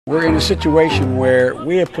We're in a situation where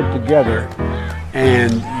we have put together,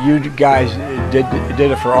 and you guys did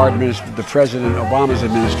it for our the President Obama's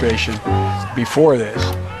administration before this.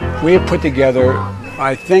 We have put together,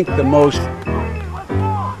 I think, the most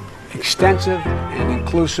extensive and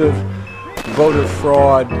inclusive voter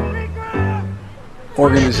fraud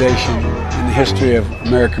organization in the history of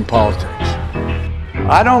American politics.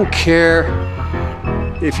 I don't care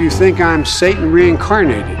if you think I'm Satan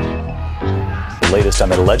reincarnated. Latest on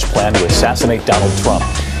that alleged plan to assassinate Donald Trump.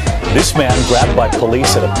 This man grabbed by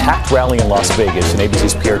police at a packed rally in Las Vegas, and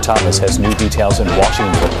ABC's Pierre Thomas has new details in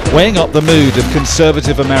Washington. Weighing up the mood of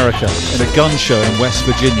conservative America in a gun show in West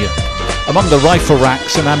Virginia. Among the rifle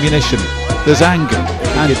racks and ammunition, there's anger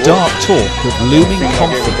and dark talk of looming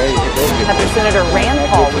conflict. After Senator Rand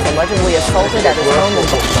Paul was allegedly assaulted at his home in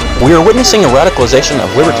Boston. We are witnessing a radicalization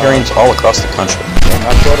of libertarians all across the country.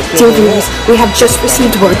 Dear viewers, we have just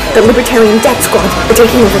received word that Libertarian Death Squad are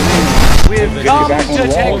taking over the land. We've come to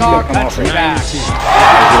take our country back.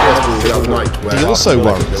 He also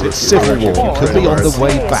worries its civil war could be on the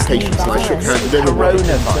way back. Coronavirus.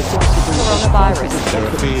 There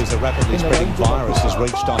are fears a rapidly spreading virus has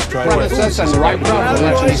reached Australia.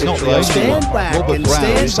 He's not the only one. Robert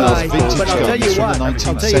Brown sells vintage guns from the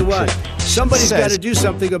 19th century. Somebody's got to do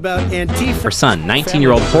something about Antifa. Her son,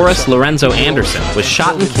 19-year-old Horace Lorenzo Anderson, was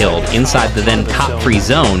shot and killed inside the then cop-free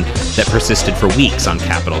zone that persisted for weeks on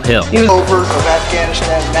Capitol Hill. Over of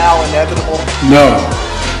Afghanistan now inevitable? No,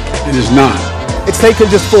 it is not. It's taken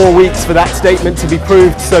just 4 weeks for that statement to be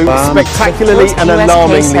proved so spectacularly and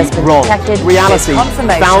alarmingly wrong. Reality,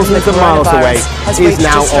 thousands of miles away, is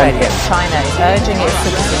now on him. China is urging its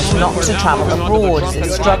citizens not to travel abroad as it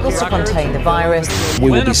struggles to contain the virus. We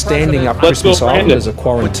will be standing up Christmas Island as a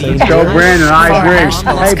quarantine. Go Brandon, I agree.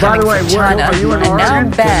 Hey, by the way, China are now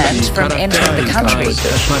banned from entering the country.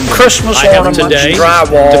 Christmas ornaments,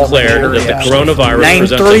 drywall. Declared that the coronavirus Name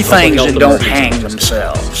presents 3 a public things health that don't emergency. hang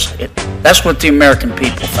themselves. That's what the American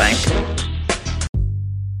people think.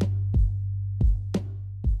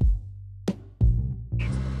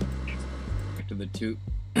 Back to the two.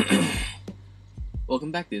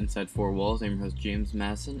 Welcome back to Inside Four Walls. I'm your host James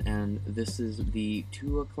Masson, and this is the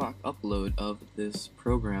 2 o'clock upload of this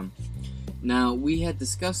program. Now, we had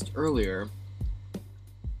discussed earlier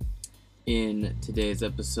in today's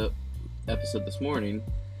episode this morning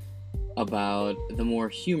about the more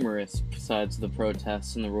humorous sides of the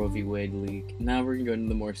protests and the Roe v. Wade leak. Now we're going to go into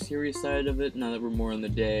the more serious side of it, now that we're more in the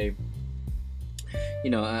day. You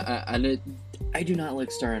know, I do not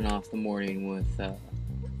like starting off the morning with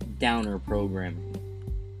downer programming.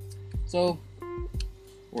 So,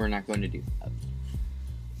 we're not going to do that.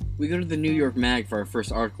 We go to the New York Mag for our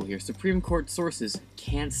first article here. Supreme Court sources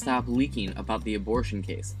can't stop leaking about the abortion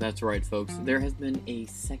case. That's right, folks. There has been a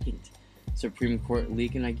second Supreme Court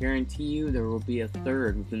leak, and I guarantee you there will be a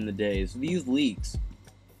third within the days. These leaks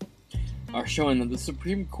are showing that the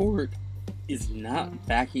Supreme Court is not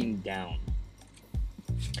backing down.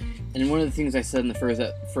 And one of the things I said in the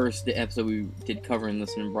first episode we did covering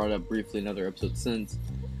this and brought up briefly in other episodes since,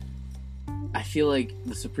 I feel like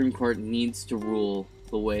the Supreme Court needs to rule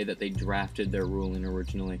the way that they drafted their ruling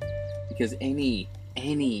originally, because any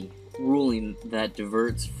ruling that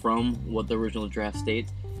diverts from what the original draft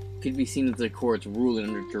states could be seen as the court's ruling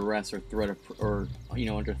under duress or threat, or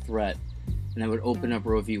under threat, and that would open up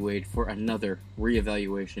Roe v. Wade for another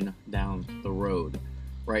reevaluation down the road.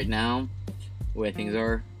 Right now, the way things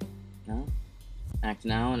are, act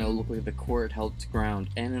now, and it'll look like the court held its ground,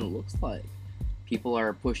 and it looks like people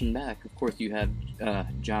are pushing back. Of course, you have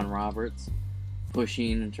John Roberts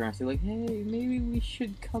pushing and trying to say, like, hey, maybe we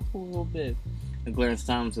should cut a little bit. And Clarence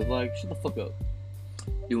Thomas is like, shut the fuck up.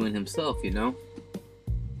 Doing himself, you know?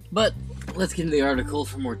 But let's get into the article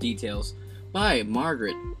for more details by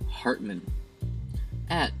Margaret Hartman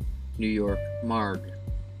at New York Marg.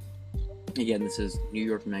 Again, this is New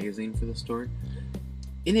York Magazine for the story.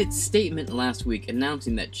 In its statement last week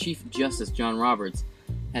announcing that Chief Justice John Roberts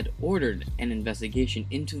had ordered an investigation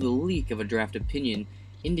into the leak of a draft opinion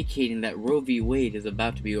indicating that Roe v. Wade is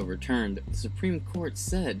about to be overturned, the Supreme Court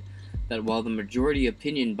said that while the majority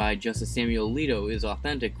opinion by Justice Samuel Alito is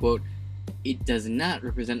authentic, quote, it does not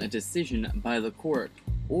represent a decision by the court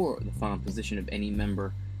or the final position of any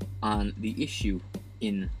member on the issue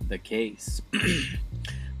in the case.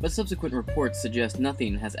 But subsequent reports suggest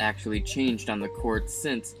nothing has actually changed on the court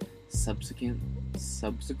since subsequent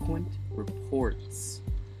reports.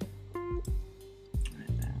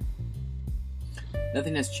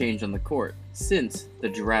 Nothing has changed on the court since the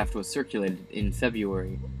draft was circulated in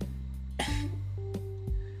February.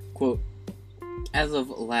 Quote, as of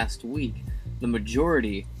last week, the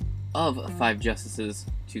majority of 5 justices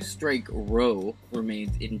to strike Roe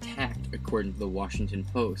remains intact, according to the Washington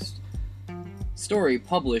Post. Story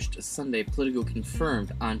published Sunday, Politico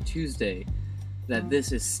confirmed on Tuesday that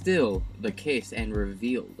this is still the case and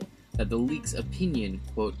revealed that the leak's opinion,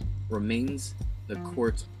 quote, remains the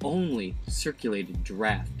court's only circulated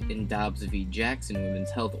draft in Dobbs v. Jackson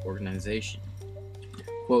Women's Health Organization.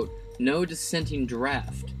 Quote, no dissenting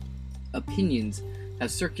draft opinions have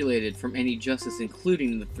circulated from any justice,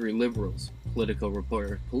 including the three liberals. Politico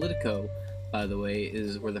reporter. Politico, by the way,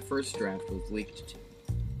 is where the first draft was leaked to.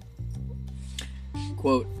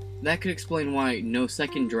 Quote, that could explain why no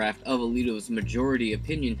second draft of Alito's majority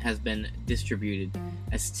opinion has been distributed,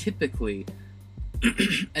 as typically,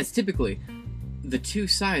 the two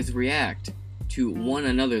sides react to one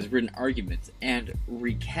another's written arguments and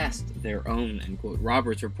recast their own, end quote.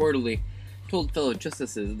 Roberts reportedly told fellow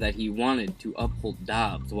justices that he wanted to uphold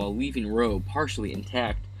Dobbs while leaving Roe partially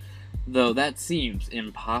intact, though that seems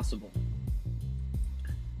impossible.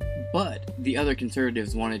 But the other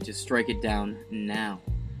conservatives wanted to strike it down now.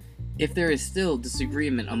 If there is still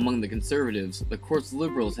disagreement among the conservatives, the court's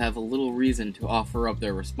liberals have little reason to offer up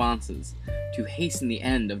their responses to hasten the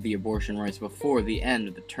end of the abortion rights before the end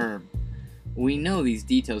of the term. We know these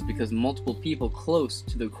details because multiple people close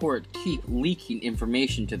to the court keep leaking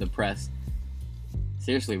information to the press.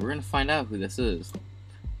 Seriously, we're going to find out who this is.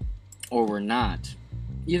 Or we're not.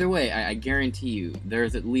 Either way, I guarantee you,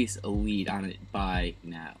 there's at least a lead on it by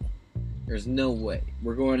now. There's no way.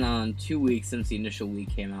 We're going on 2 weeks since the initial leak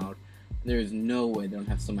came out. There's no way they don't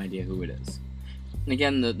have some idea who it is. And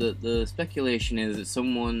again, the speculation is that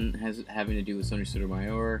someone has having to do with Sonia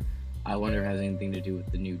Sotomayor. I wonder if it has anything to do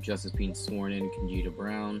with the new justice being sworn in, Conjita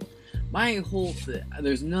Brown. My whole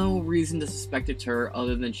there's no reason to suspect it's her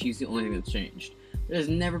other than she's the only thing that's changed. There's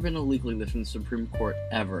never been a leak like this from the Supreme Court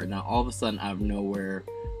ever. Now, all of a sudden, out of nowhere,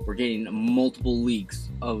 we're getting multiple leaks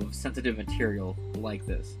of sensitive material like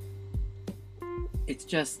this. It's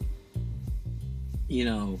just, you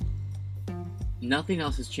know, nothing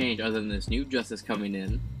else has changed other than this new justice coming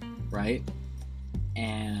in, right?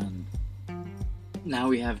 And now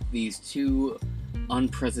we have these two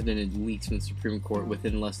unprecedented leaks from the Supreme Court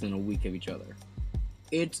within less than a week of each other.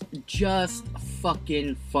 It's just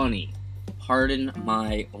fucking funny. Pardon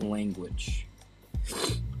my language.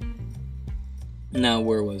 Now,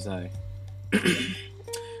 where was I?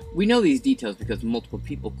 We know these details because multiple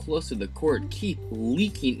people close to the court keep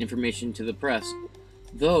leaking information to the press,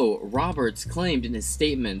 though Roberts claimed in his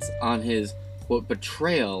statements on his, quote,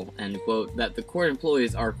 betrayal, end quote, that the court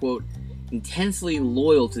employees are, quote, intensely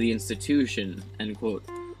loyal to the institution, end quote,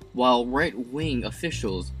 while right-wing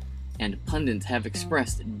officials and pundits have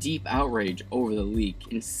expressed deep outrage over the leak,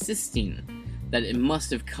 insisting that it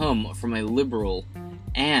must have come from a liberal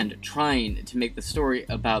and trying to make the story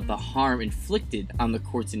about the harm inflicted on the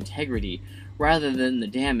court's integrity rather than the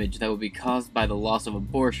damage that would be caused by the loss of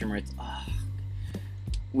abortion rights.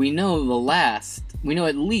 We know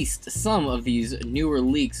at least some of these newer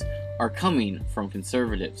leaks are coming from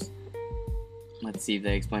conservatives. Let's see if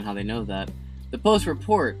they explain how they know that. The Post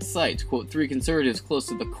report cites, quote, 3 conservatives close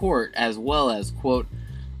to the court, as well as, quote,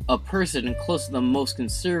 a person close to the most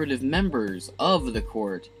conservative members of the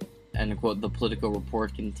court, end quote. The Politico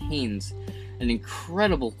report contains an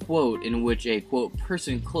incredible quote in which a, quote,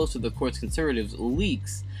 person close to the court's conservatives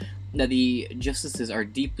leaks that the justices are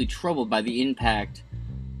deeply troubled by the impact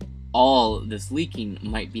all this leaking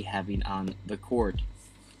might be having on the court.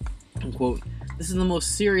 End quote. This is the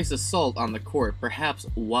most serious assault on the court, perhaps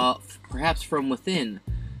from within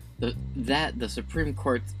that the Supreme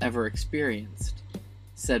Court's ever experienced,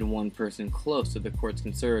 said one person close to the court's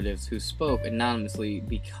conservatives who spoke anonymously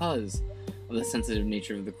because of the sensitive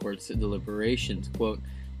nature of the court's deliberations. Quote,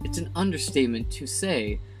 it's an understatement to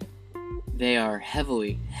say they are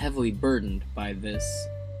heavily burdened by this,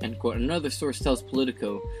 end quote. Another source tells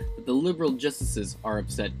Politico that the liberal justices are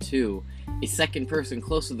upset too. A second person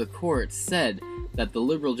close to the court said that the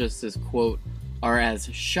liberal justices, quote, are as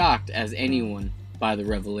shocked as anyone by the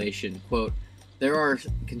revelation. Quote, there are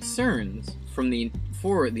concerns for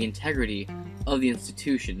the integrity of the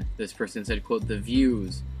institution, this person said, quote, the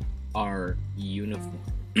views are uniform.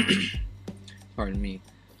 Pardon me.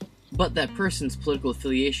 But that person's political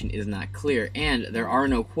affiliation is not clear, and there are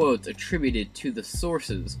no quotes attributed to the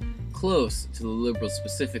sources close to the liberals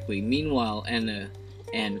specifically. Meanwhile,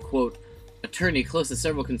 and quote, attorney close to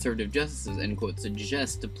several conservative justices, end quote,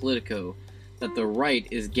 suggests to Politico that the right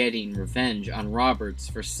is getting revenge on Roberts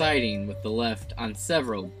for siding with the left on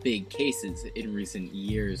several big cases in recent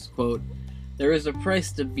years. Quote, there is a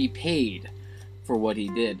price to be paid for what he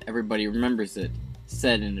did. Everybody remembers it,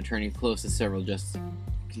 said an attorney close to several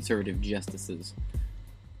conservative justices.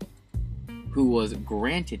 who was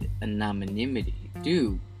granted anonymity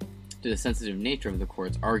due to the sensitive nature of the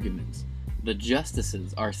court's arguments. The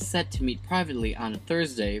justices are set to meet privately on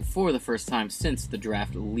Thursday for the first time since the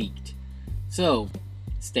draft leaked. So,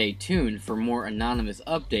 stay tuned for more anonymous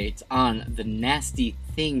updates on the nasty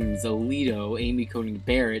things Alito, Amy Coney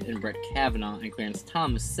Barrett, and Brett Kavanaugh and Clarence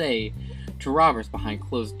Thomas say to Roberts behind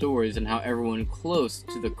closed doors, and how everyone close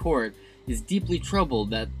to the court is deeply troubled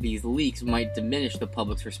that these leaks might diminish the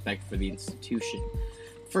public's respect for the institution.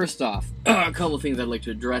 First off, a couple of things I'd like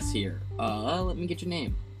to address here. Let me get your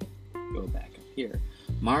name. Go back up here.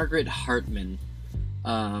 Margaret Hartman.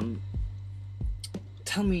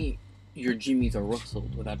 Tell me your jimmies are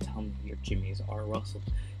rustled without telling me your jimmies are rustled.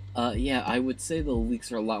 Yeah, I would say the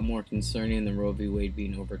leaks are a lot more concerning than Roe v. Wade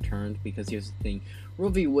being overturned, because here's the thing. Roe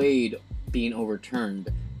v. Wade being overturned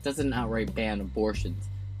doesn't outright ban abortions.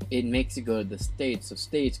 It makes it go to the states, so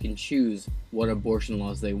states can choose what abortion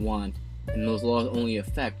laws they want, and those laws only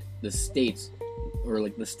affect the states, or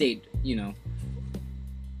like the state, you know.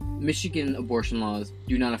 Michigan abortion laws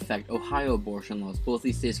do not affect Ohio abortion laws. Both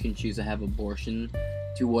these states can choose to have abortion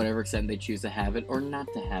to whatever extent they choose to have it or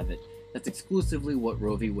not to have it. That's exclusively what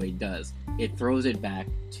Roe v. Wade does. It throws it back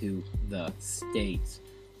to the states.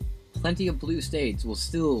 Plenty of blue states will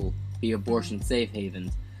still be abortion safe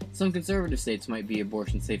havens. Some conservative states might be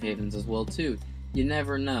abortion safe havens as well too. You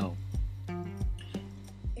never know.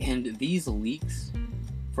 And these leaks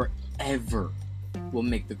forever will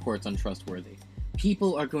make the courts untrustworthy.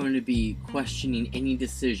 People are going to be questioning any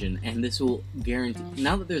decision, and this will guarantee,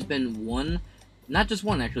 now that there's been one, not just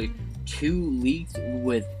one actually, 2 leaks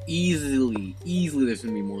with easily there's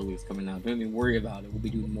going to be more leaks coming out. Don't even worry about it. We'll be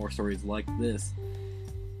doing more stories like this.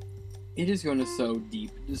 It is going to sow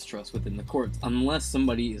deep distrust within the courts unless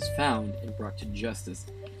somebody is found and brought to justice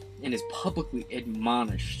and is publicly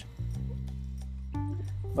admonished.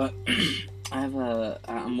 But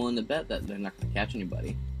I'm willing to bet that they're not going to catch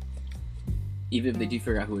anybody. Even if they do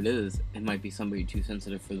figure out who it is, it might be somebody too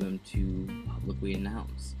sensitive for them to publicly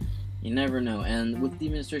announce. You never know. And with the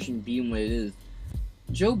administration being what it is,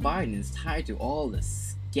 Joe Biden is tied to all the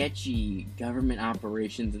sketchy government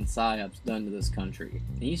operations and psyops done to this country.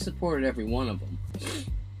 And he supported every one of them.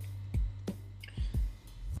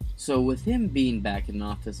 So with him being back in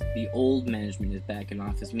office, the old management is back in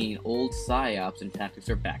office, meaning old psyops and tactics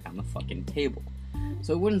are back on the fucking table.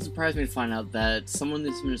 So it wouldn't surprise me to find out that someone in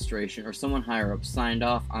this administration or someone higher up signed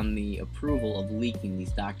off on the approval of leaking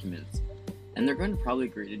these documents. And they're going to probably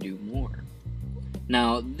agree to do more.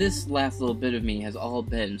 Now, this last little bit of me has all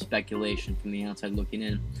been speculation from the outside looking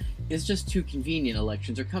in. It's just too convenient.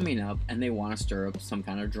 Elections are coming up and they want to stir up some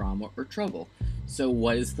kind of drama or trouble. So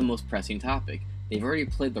what is the most pressing topic? They've already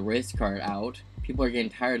played the race card out. People are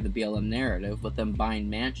getting tired of the BLM narrative with them buying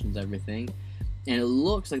mansions, everything. And it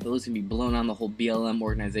looks like the list can be blown on the whole BLM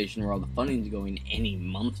organization where all the funding is going any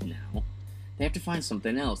month now. They have to find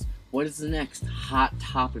something else. What is the next hot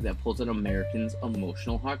topic that pulls at Americans'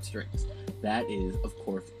 emotional heartstrings? That is, of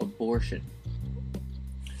course, abortion.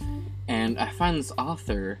 And I find this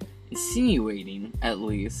author insinuating, at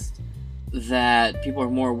least, that people are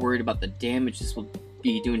more worried about the damage this will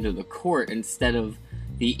be doing to the court instead of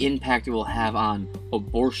the impact it will have on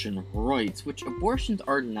abortion rights, which abortions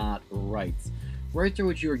are not rights. Rights are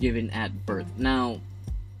what you were given at birth. Now,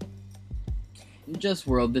 in Just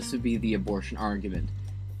World, this would be the abortion argument.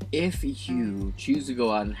 If you choose to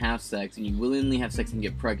go out and have sex, and you willingly have sex and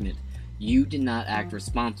get pregnant, you did not act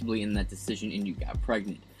responsibly in that decision and you got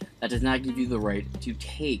pregnant. That does not give you the right to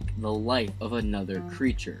take the life of another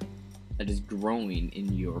creature that is growing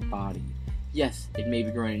in your body. Yes, it may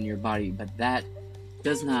be growing in your body, but that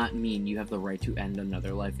does not mean you have the right to end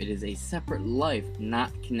another life. It is a separate life,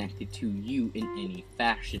 not connected to you in any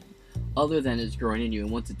fashion, other than it's growing in you.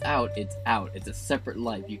 And once it's out, it's out. It's a separate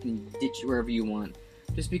life. You can ditch it wherever you want.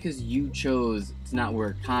 Just because you chose to not wear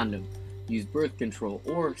a condom, use birth control,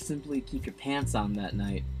 or simply keep your pants on that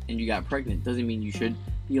night and you got pregnant doesn't mean you should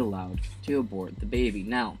be allowed to abort the baby.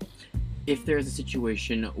 Now, if there's a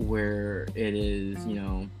situation where it is,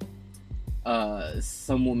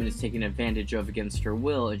 some woman is taken advantage of against her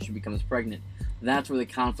will and she becomes pregnant, that's where the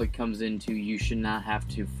conflict comes into. You should not have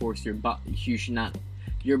to force your body.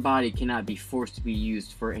 Your body cannot be forced to be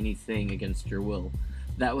used for anything against your will.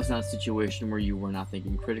 That was not a situation where you were not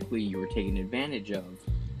thinking critically, you were taken advantage of,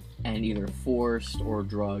 and either forced or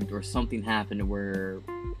drugged, or something happened where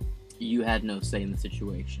you had no say in the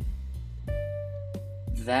situation.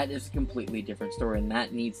 That is a completely different story, and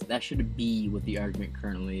that should be what the argument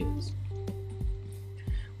currently is.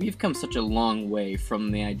 We've come such a long way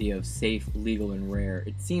from the idea of safe, legal, and rare.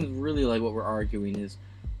 It seems really like what we're arguing is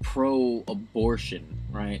pro-abortion,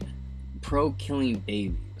 right? pro-killing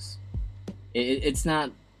babies. It's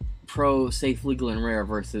not pro-safe, legal, and rare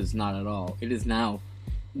versus not at all. It is now,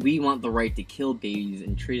 we want the right to kill babies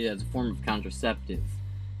and treat it as a form of contraceptive.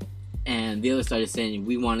 And the other side is saying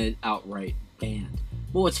we want it outright banned.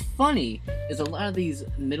 But what's funny is a lot of these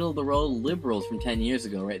middle-of-the-road liberals from 10 years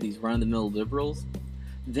ago, right, these run-of-the-mill liberals,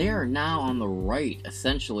 they are now on the right,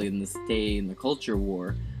 essentially, in this day in the culture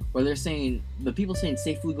war, where they're saying, the people saying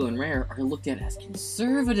safe, legal, and rare are looked at as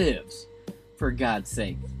conservatives, for God's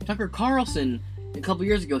sake. Tucker Carlson, a couple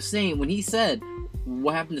years ago, saying, when he said,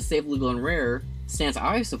 what happened to safe, legal, and rare, stance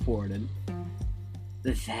I supported,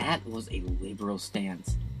 that was a liberal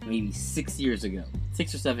stance, maybe 6 years ago,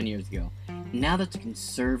 6 or 7 years ago. Now that's a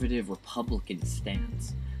conservative Republican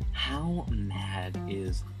stance. How mad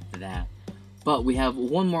is that? But we have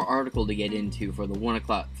one more article to get into for the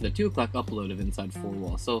 2 o'clock upload of Inside Four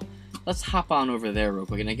Walls. So let's hop on over there real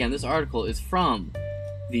quick. And again, this article is from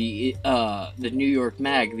the New York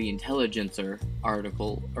Mag, the Intelligencer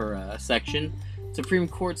article or section. Supreme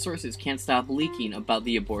Court sources can't stop leaking about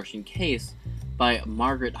the abortion case by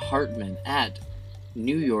Margaret Hartman at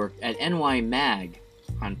New York at NY Mag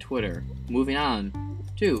on Twitter. Moving on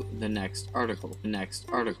to the next article.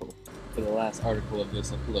 For the last article of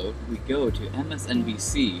this upload, we go to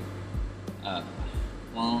MSNBC.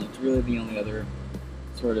 Well, it's really the only other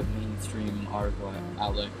sort of mainstream article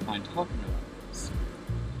outlet I find talking about this.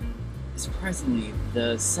 Surprisingly,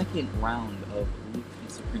 the second round of leaks from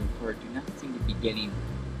the Supreme Court do not seem to be getting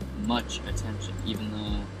much attention, even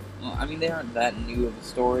though, well, I mean, they aren't that new of a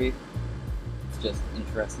story. It's just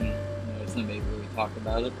interesting, it's nobody really talked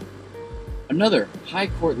about it. Another High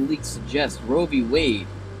Court leak suggests Roe v. Wade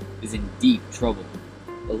is in deep trouble.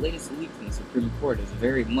 The latest leak from the Supreme Court is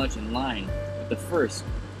very much in line with the first.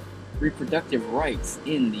 Reproductive rights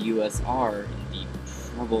in the U.S. are in deep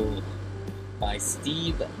trouble, by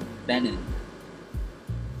Steve Bannon.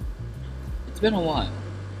 It's been a while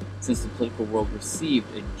since the political world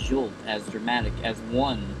received a jolt as dramatic as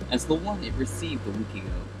the one it received a week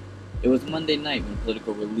ago. It was Monday night when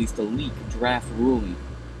Politico released a leaked draft ruling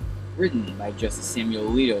written by Justice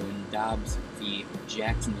Samuel Alito in Dobbs v.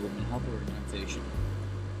 Jackson Women's Health Organization.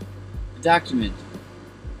 The document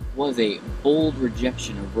was a bold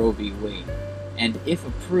rejection of Roe v. Wade, and if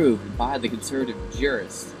approved by the conservative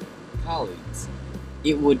jurists' colleagues,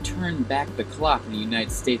 it would turn back the clock in the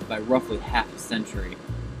United States by roughly half a century.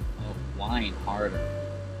 Oh, whine harder.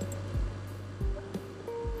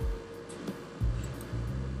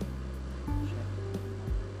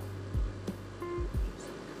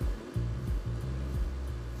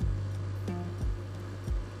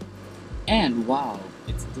 And while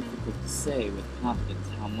it's difficult to say with confidence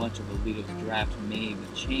how much of Alito's draft may be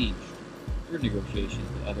changed through negotiations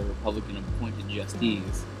with other Republican-appointed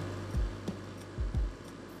justices,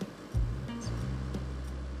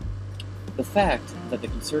 the fact that the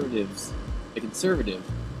conservative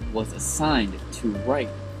was assigned to write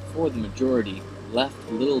for the majority left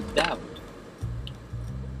little doubt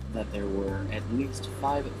that there were at least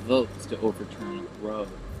 5 votes to overturn Roe.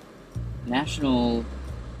 National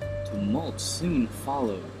tumult soon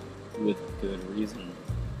followed, with good reason.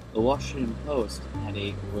 The Washington Post had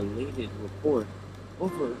a related report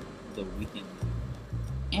over the weekend.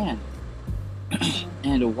 And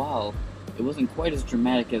while it wasn't quite as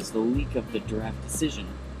dramatic as the leak of the draft decision,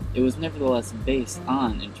 it was nevertheless based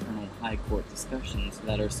on internal high court discussions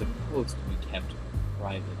that are supposed to be kept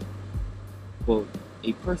private. Quote,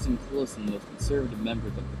 a person close to the most conservative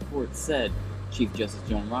members of the court said Chief Justice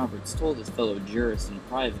John Roberts told his fellow jurists in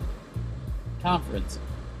private conference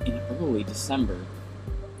in early December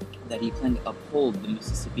that he planned to uphold the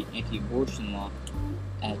Mississippi anti-abortion law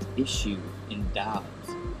at issue in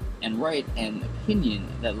Dobbs and write an opinion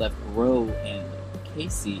that left Roe and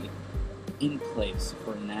Casey in place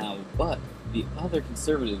for now, but the other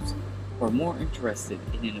conservatives are more interested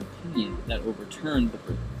in an opinion that overturned the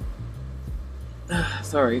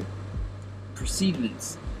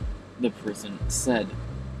precedents, the person said.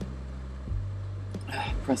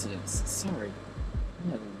 Precedents. Sorry.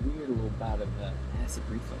 I had a weird little bout of acid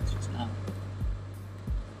reflux just now.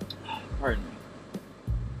 Pardon me.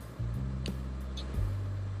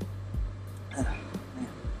 Man.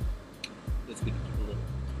 That's good to keep a little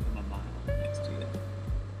of my mile next to you.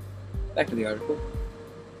 Back to the article.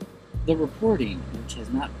 The reporting, which has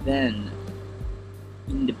not been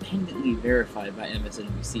independently verified by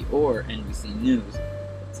MSNBC or NBC News,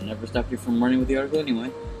 so never stop you from running with the article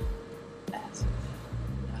anyway.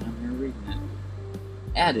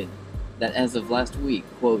 Added that as of last week,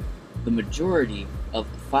 quote, the majority of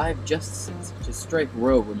 5 justices to strike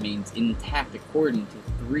Roe remains intact according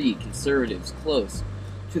to 3 conservatives close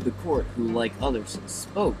to the court who, like others,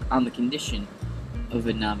 spoke on the condition of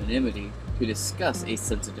anonymity to discuss a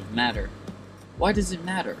sensitive matter. Why does it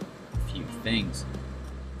matter? A few things.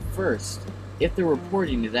 First, if the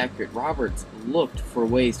reporting is accurate, Roberts looked for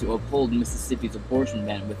ways to uphold Mississippi's abortion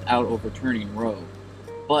ban without overturning Roe,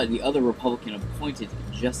 but the other Republican-appointed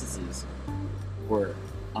justices were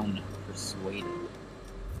unpersuaded.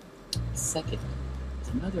 Second, it's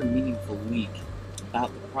another meaningful leak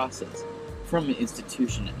about the process from an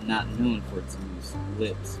institution not known for its loose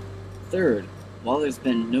lips. Third, while there's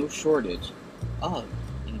been no shortage of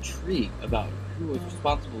intrigue about who was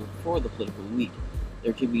responsible for the political leak,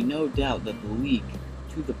 there can be no doubt that the leak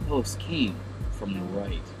to the Post came from the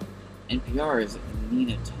right. NPR's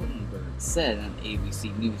Nina Totenberg said on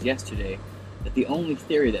ABC News yesterday that the only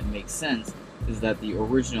theory that makes sense is that the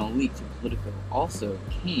original leak to Politico also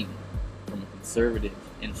came from a conservative.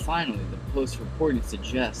 And finally, the Post reporting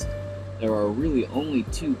suggests there are really only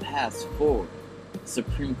two paths forward. The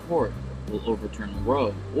Supreme Court will overturn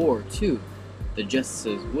Roe, or two, the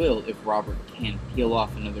justices will, if Robert can peel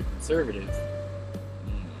off another conservative,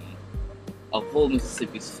 uphold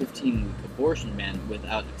Mississippi's 15-week abortion ban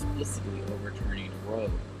without explicitly overturning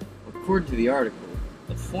Roe. According to the article,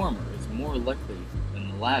 the former is more likely than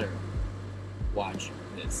the latter. Watch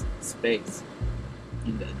this space.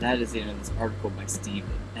 And that is the end of this article by Steve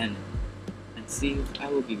N. And Steve, I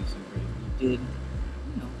will give you some credit. You did,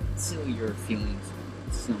 conceal your feelings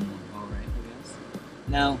somewhat alright, I guess.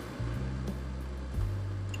 Now,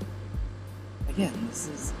 again, this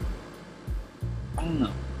is, I don't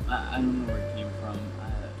know. I don't know where it came from. I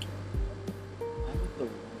would the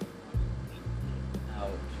right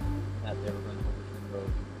out that they were going to overturn Roe.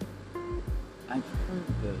 I've heard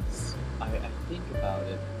this. I think about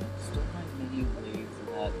it, and I still find many ways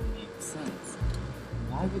that make sense.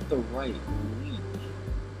 Why would the right leak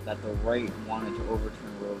that the right wanted to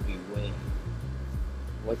overturn Roe v. Wade?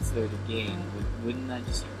 What's there to gain? Wouldn't that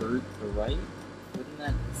just hurt the right? Wouldn't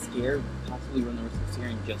that scare, possibly run the risk of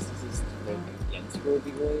scaring justices to vote against Roe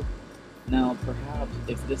v. Wade? Now, perhaps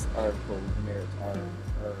if this article's merits are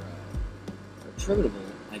attributable,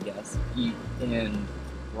 I guess, and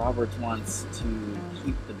Roberts wants to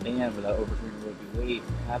keep the ban without overturning Roe v. Wade,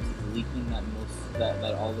 perhaps it's leaking that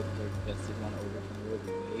all of the justices want to overturn Roe v.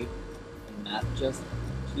 Wade, and not just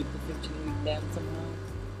keep the 15-week ban somehow.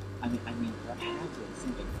 I mean, perhaps it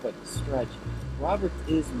seems like quite a stretch. Roberts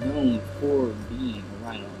is known for being a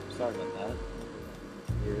rhino. I'm sorry about that.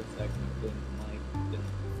 Here, a second, I'm getting the mic.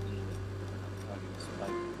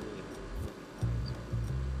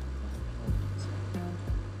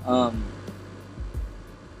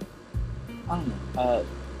 I don't know.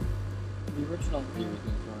 The original theories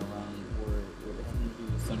being thrown around were having to do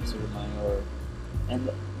with some sort of minor, and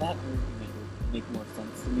that argument would make more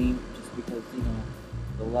sense to me, just because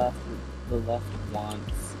the left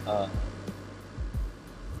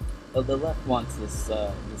wants this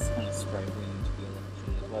kind of strife into the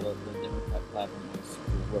election, as well as the Democrat platform wants to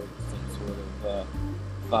work some sort of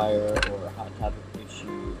fire or hot topic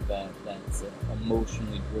issue that's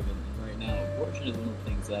emotionally driven. And right now, abortion is one of the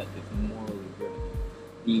things that is morally driven.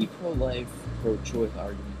 The pro-life, pro-choice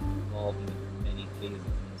argument has evolved in many phases in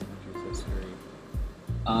this country's history.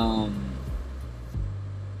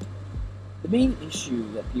 The main issue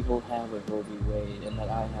that people have with Roe v. Wade, and that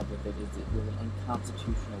I have with it, is it was an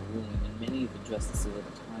unconstitutional ruling, and many of the justices at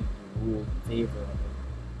the time who ruled in favor of it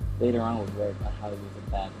later on would write about how it was a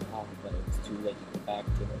bad call, but it was too late to go back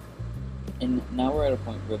to it. And now we're at a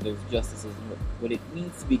point where there's justices, and what it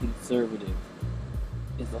means to be conservative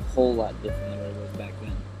is a whole lot different than what it was back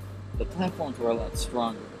then. The platforms were a lot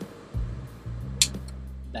stronger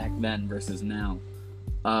back then versus now.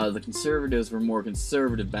 The conservatives were more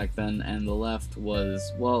conservative back then, and the left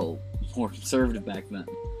was, well, more conservative back then.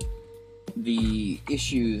 The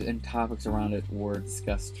issues and topics around it were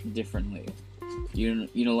discussed differently.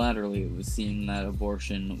 Unilaterally, it was seen that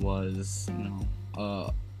abortion was,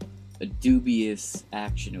 a dubious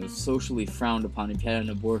action. It was socially frowned upon. If you had an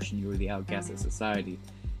abortion, you were the outcast of society.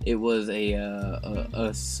 It was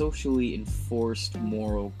a socially enforced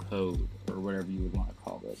moral code, or whatever you would want to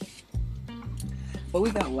call it. But we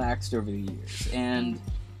got laxed over the years, and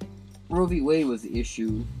Roe v. Wade was the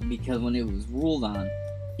issue because when it was ruled on,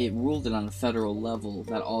 it ruled it on a federal level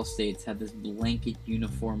that all states had this blanket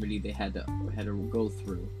uniformity they had to go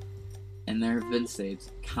through. And there have been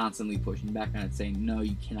states constantly pushing back on it, saying, no,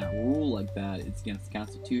 you cannot rule like that, it's against the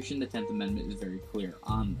Constitution, the 10th Amendment is very clear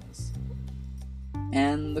on this.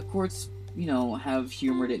 And the courts, have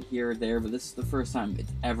humored it here or there, but this is the first time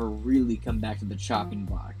it's ever really come back to the chopping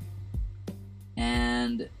block.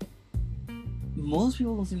 And, most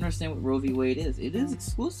people don't seem to understand what Roe v. Wade is. It is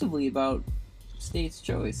exclusively about states'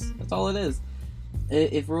 choice. That's all it is.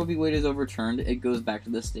 If Roe v. Wade is overturned, it goes back to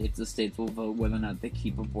the states. The states will vote whether or not they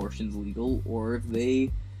keep abortions legal, or if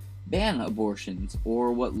they ban abortions,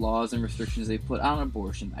 or what laws and restrictions they put on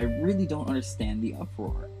abortion. I really don't understand the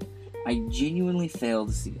uproar. I genuinely fail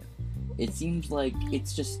to see it. It seems like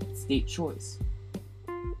it's just state choice.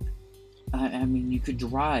 I mean, you could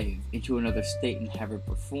drive into another state and have it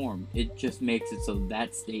perform. It just makes it so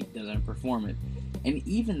that state doesn't perform it. And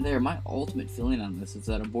even there, my ultimate feeling on this is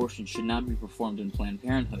that abortion should not be performed in Planned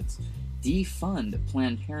Parenthoods. Defund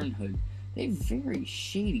Planned Parenthood. They have very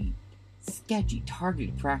shady, sketchy,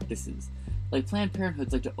 targeted practices. Like, Planned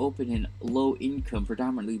Parenthoods like to open in low-income,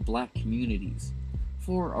 predominantly black communities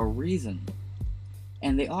for a reason.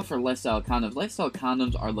 And they offer lifestyle condoms. Lifestyle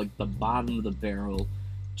condoms are like the bottom of the barrel,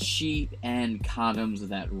 cheap and condoms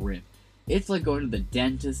that rip. It's like going to the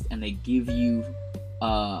dentist and they give you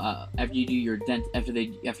after you do your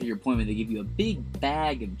after your appointment, they give you a big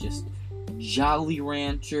bag of just Jolly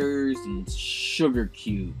Ranchers and sugar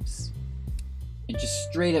cubes and just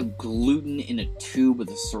straight up gluten in a tube with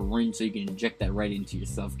a syringe so you can inject that right into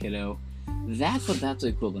yourself, kiddo. That's what that's the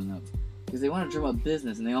equivalent of, because they want to drum up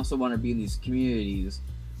business and they also want to be in these communities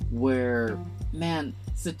where, man,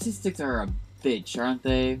 statistics are a bitch, aren't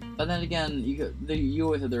they? But then again, you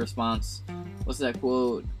always have the response, what's that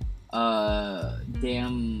quote?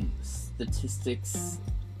 Damn statistics,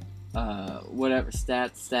 whatever,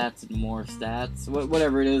 stats, and more stats,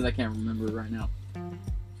 whatever it is, I can't remember right now.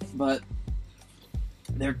 But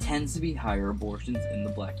there tends to be higher abortions in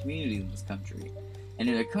the black community in this country. And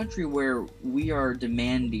in a country where we are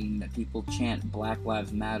demanding that people chant Black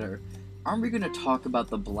Lives Matter, aren't we going to talk about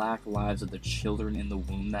the black lives of the children in the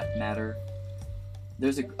womb that matter?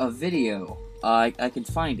 There's a video. I can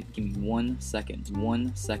find it. Give me 1 second.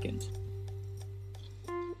 1 second.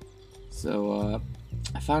 So,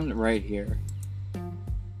 I found it right here.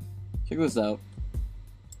 Check this out.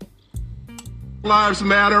 Lives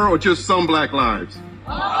matter, or just some black lives?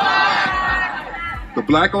 The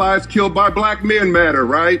black lives killed by black men matter,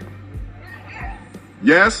 right?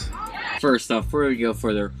 Yes? First off, before we go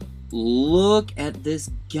further, look at this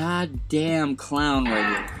goddamn clown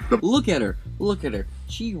right here. Look at her. Look at her.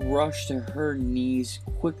 She rushed to her knees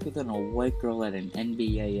quicker than a white girl at an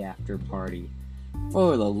NBA after party.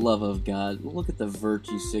 For the love of God, look at the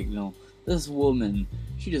virtue signal. This woman,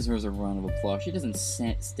 she deserves a round of applause. She doesn't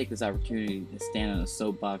stick this opportunity to stand on a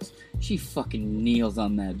soapbox. She fucking kneels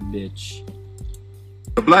on that bitch.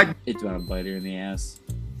 The black... It's about to bite her in the ass.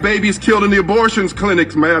 Babies killed in the abortions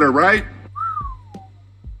clinics matter, right?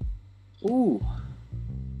 Ooh.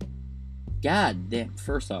 God damn.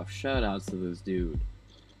 First off, shout outs to this dude.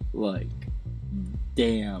 Like,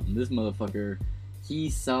 damn, this motherfucker, he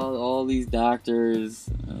saw all these doctors.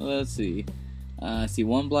 Let's see. I see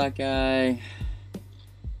one black guy,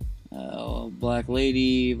 black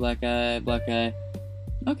lady, black guy.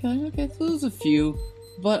 Okay, so there's a few,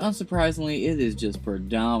 but unsurprisingly, it is just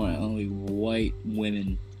predominantly white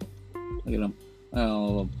women. Look at them.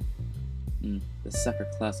 Oh, the sucker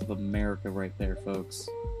class of America right there, folks.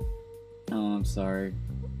 Oh, I'm sorry.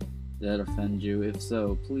 Did that offend you? If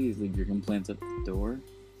so, please leave your complaints at the door.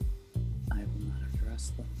 I will not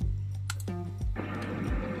address them.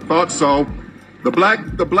 Thought so. The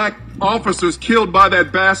black officers killed by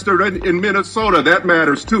that bastard in Minnesota, that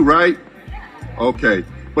matters too, right? Okay.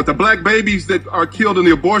 But the black babies that are killed in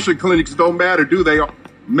the abortion clinics don't matter, do they?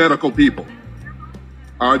 Medical people.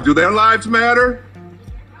 Do their lives matter?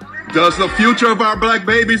 Does the future of our black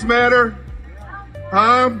babies matter?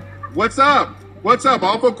 Huh? What's up? What's up?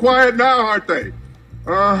 Awful quiet now, aren't they?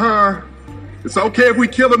 Uh-huh. It's okay if we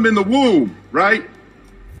kill them in the womb, right?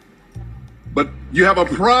 But you have a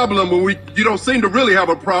problem when you don't seem to really have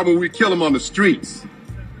a problem when we kill them on the streets.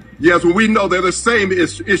 Yes, when we know they're the same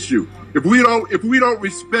issue. If we don't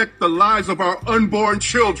respect the lives of our unborn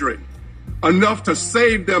children enough to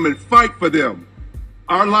save them and fight for them,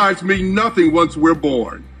 our lives mean nothing once we're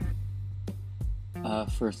born.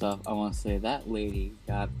 First off, I want to say that lady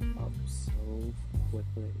got up so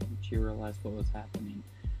quickly when she realized what was happening.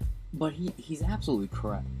 But he's absolutely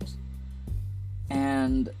correct.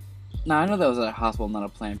 And now I know that was at a hospital, not a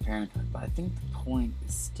Planned Parenthood, but I think the point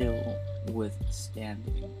is still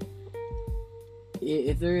withstanding.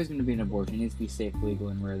 If there is going to be an abortion, it needs to be safe, legal,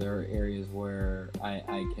 and where there are areas where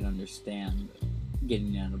I can understand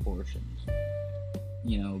getting an abortion.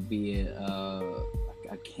 You know, be it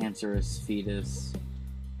a cancerous fetus,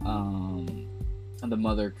 the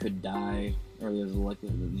mother could die, or there's a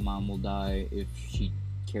likelihood that the mom will die if she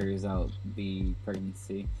carries out the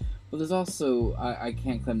pregnancy. But there's also, I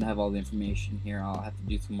can't claim to have all the information here. I'll have to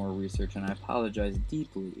do some more research, and I apologize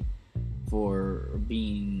deeply for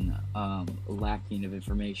being lacking of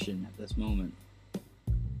information at this moment.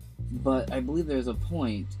 But I believe there's a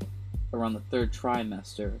point around the 3rd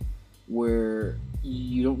trimester where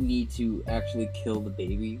you don't need to actually kill the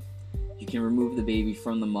baby. You can remove the baby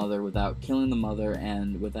from the mother without killing the mother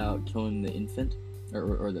and without killing the infant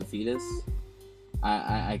or the fetus.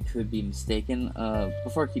 I could be mistaken.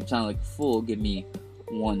 Before I keep sounding like a fool, give me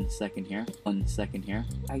 1 second here.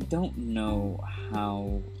 I don't know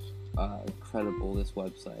how credible this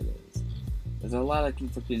website is. There's a lot of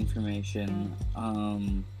conflicting information.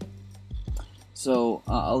 So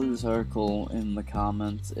I'll leave this article in the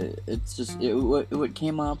comments. It's just what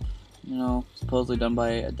came up, supposedly done by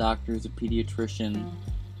a doctor who's a pediatrician,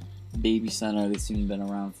 baby center. They seem to have been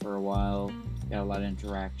around for a while. Got a lot of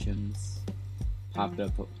interactions. Popped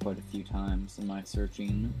up quite a few times in my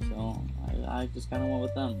searching, so I just kind of went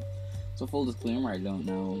with them. So full disclaimer, I don't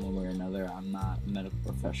know one way or another. I'm not a medical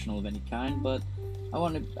professional of any kind, but I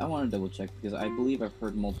want to double check because I believe I've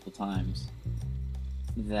heard multiple times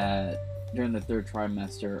that during the 3rd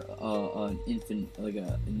trimester, an infant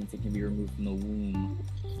can be removed from the womb,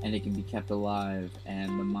 and it can be kept alive,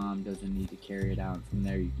 and the mom doesn't need to carry it out. From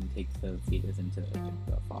there, you can take the fetus into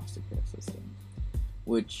the foster care system.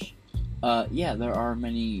 Which, there are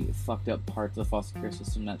many fucked up parts of the foster care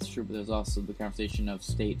system. That's true, but there's also the conversation of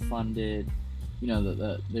state-funded.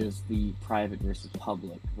 There's the private versus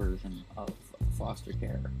public version of foster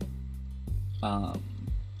care.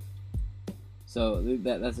 So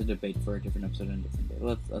that's a debate for a different episode and a different day.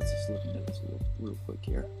 Let's just look into this real quick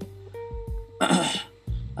here.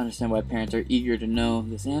 Understand why parents are eager to know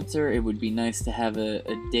this answer. It would be nice to have a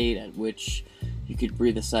date at which you could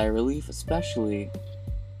breathe a sigh of relief, especially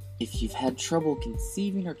if you've had trouble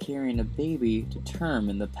conceiving or carrying a baby to term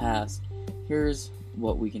in the past. Here's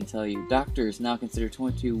what we can tell you. Doctors now consider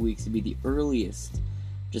 22 weeks to be the earliest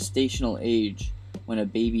gestational age when a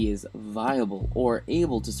baby is viable or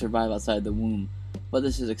able to survive outside the womb. But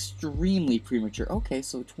this is extremely premature. Okay,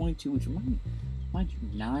 so 22 weeks. Mind you,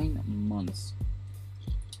 9 months.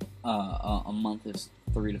 A month is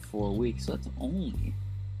 3 to 4 weeks, so that's only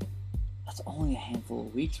a handful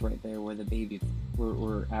of weeks right there where the baby,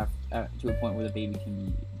 we're to a point where the baby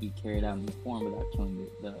can be carried out and be born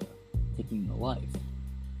without taking the life.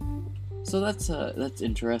 So that's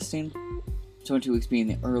interesting. 22 weeks being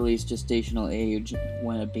the earliest gestational age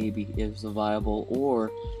when a baby is viable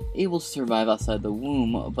or able to survive outside the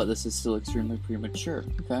womb, but this is still extremely premature.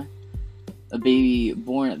 Okay. A baby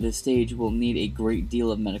born at this stage will need a great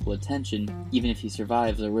deal of medical attention. Even if he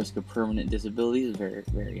survives, the risk of permanent disability is very,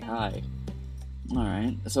 very high.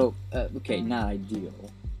 Alright, so, not ideal.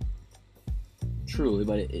 Truly,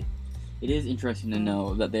 but it is interesting to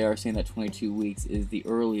know that they are saying that 22 weeks is the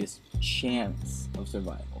earliest chance of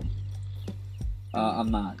survival.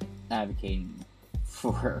 I'm not advocating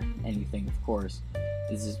for anything, of course.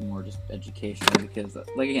 This is more just educational because,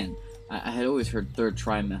 again, I had always heard 3rd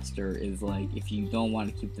trimester is if you don't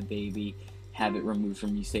want to keep the baby, have it removed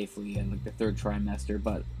from you safely in the 3rd trimester,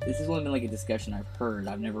 but this has only been a discussion I've heard.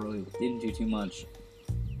 I've never really looked into too much.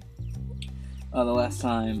 The last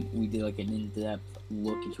time we did an in-depth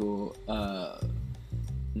look into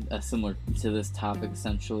similar to this topic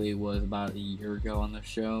essentially was about a year ago on the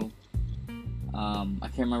show. I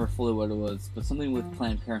can't remember fully what it was, but something with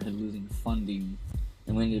Planned Parenthood losing funding,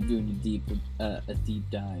 and we ended up doing a deep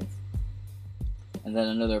dive. And then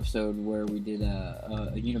another episode where we did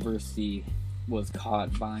a university was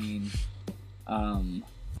caught buying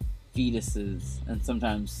fetuses, and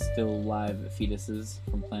sometimes still live fetuses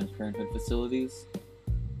from Planned Parenthood facilities.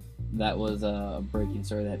 That was a breaking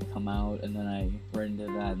story that had come out, and then I read into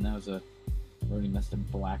that, and that was a really messed up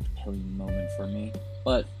black-pilling moment for me.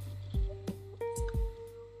 But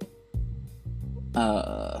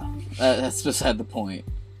that's beside the point.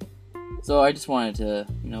 So I just wanted to,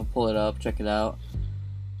 pull it up, check it out.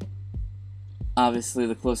 Obviously,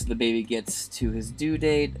 the closer the baby gets to his due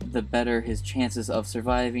date, the better his chances of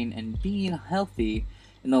surviving and being healthy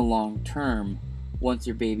in the long term. Once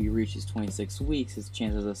your baby reaches 26 weeks, his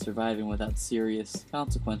chances of surviving without serious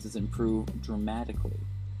consequences improve dramatically.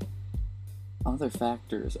 Other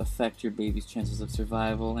factors affect your baby's chances of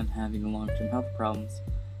survival and having long-term health problems.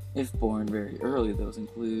 If born very early, those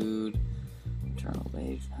include maternal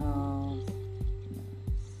age, health.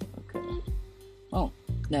 Okay. Well,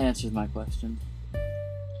 that answers my question.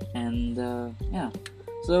 And,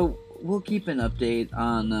 so we'll keep an update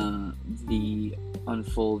on the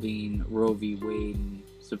unfolding Roe v. Wade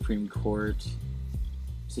Supreme Court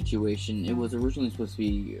situation. It was originally supposed to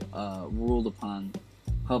be ruled upon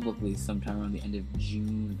publicly sometime around the end of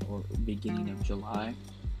June or beginning of July,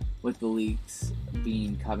 with the leaks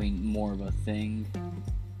becoming more of a thing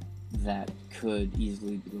that could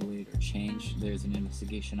easily be delayed or changed. There's an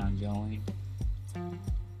investigation ongoing,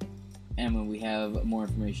 and when we have more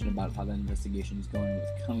information about how that investigation is going,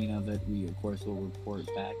 what's coming of it, we of course will report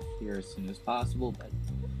back here as soon as possible. But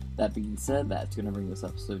that being said, that's going to bring this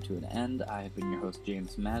episode to an end. I have been your host,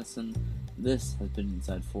 James Madison. This has been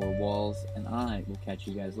Inside Four Walls, and I will catch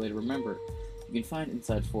you guys later. Remember, you can find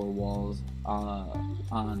Inside Four Walls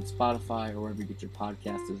on Spotify or wherever you get your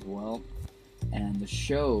podcast as well. And the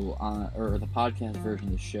show, or the podcast version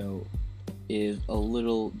of the show, is a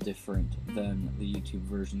little different than the YouTube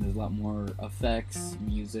version. There's a lot more effects,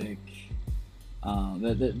 music.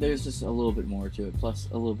 There's just a little bit more to it, plus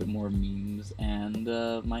a little bit more memes and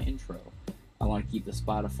my intro. I want to keep the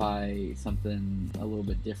Spotify something a little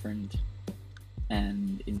bit different.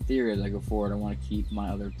 And in theory, as I go forward, I want to keep my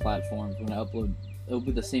other platforms. When I upload, it'll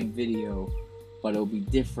be the same video, but it'll be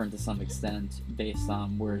different to some extent based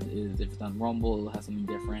on where it is. If it's on Rumble, it'll have something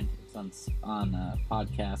different. If it's on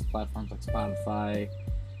podcast platforms like Spotify,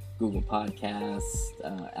 Google Podcasts,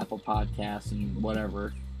 Apple Podcasts, and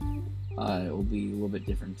whatever, it will be a little bit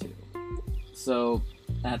different too. So,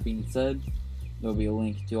 that being said, there'll be a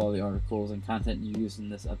link to all the articles and content used in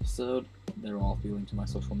this episode. There will also be a link to my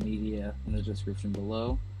social media in the description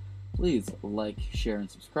below. Please like, share, and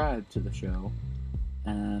subscribe to the show.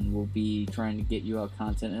 And we'll be trying to get you out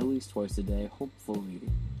content at least twice a day, hopefully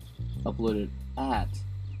uploaded at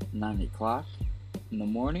 9 o'clock in the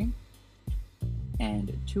morning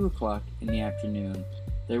and 2 o'clock in the afternoon.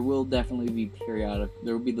 There will definitely be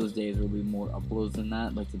there will be those days there will be more uploads than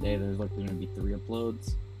that. Like today, there's going to be 3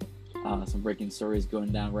 uploads. Some breaking stories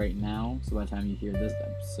going down right now, so by the time you hear this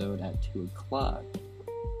episode at 2 o'clock,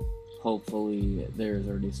 hopefully there's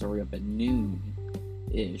already a story up at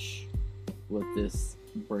noon-ish with this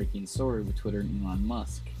breaking story with Twitter and Elon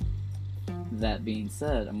Musk. That being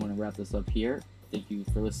said, I'm going to wrap this up here. Thank you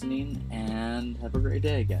for listening, and have a great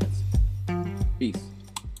day, guys. Peace.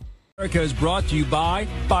 America is brought to you by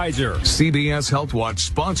Pfizer. CBS Health Watch,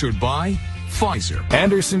 sponsored by Pfizer.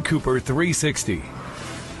 Anderson Cooper 360.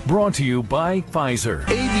 Brought to you by Pfizer.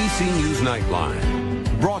 ABC News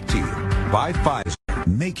Nightline. Brought to you by Pfizer.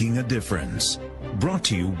 Making a difference. Brought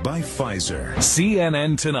to you by Pfizer.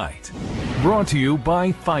 CNN Tonight. Brought to you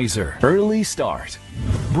by Pfizer. Early Start.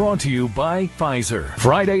 Brought to you by Pfizer.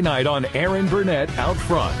 Friday night on Aaron Burnett Out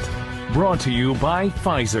Front. Brought to you by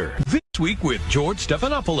Pfizer. This Week with George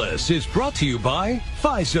Stephanopoulos is brought to you by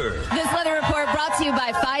Pfizer. This weather report brought to you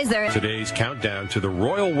by Pfizer. Today's countdown to the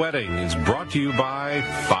royal wedding is brought to you by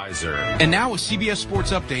Pfizer. And now a CBS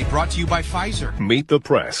Sports Update brought to you by Pfizer. Meet the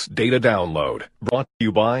Press Data Download brought to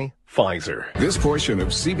you by Pfizer. This portion of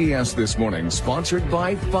CBS This Morning sponsored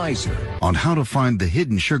by Pfizer. On how to find the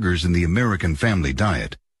hidden sugars in the American family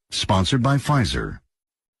diet, sponsored by Pfizer.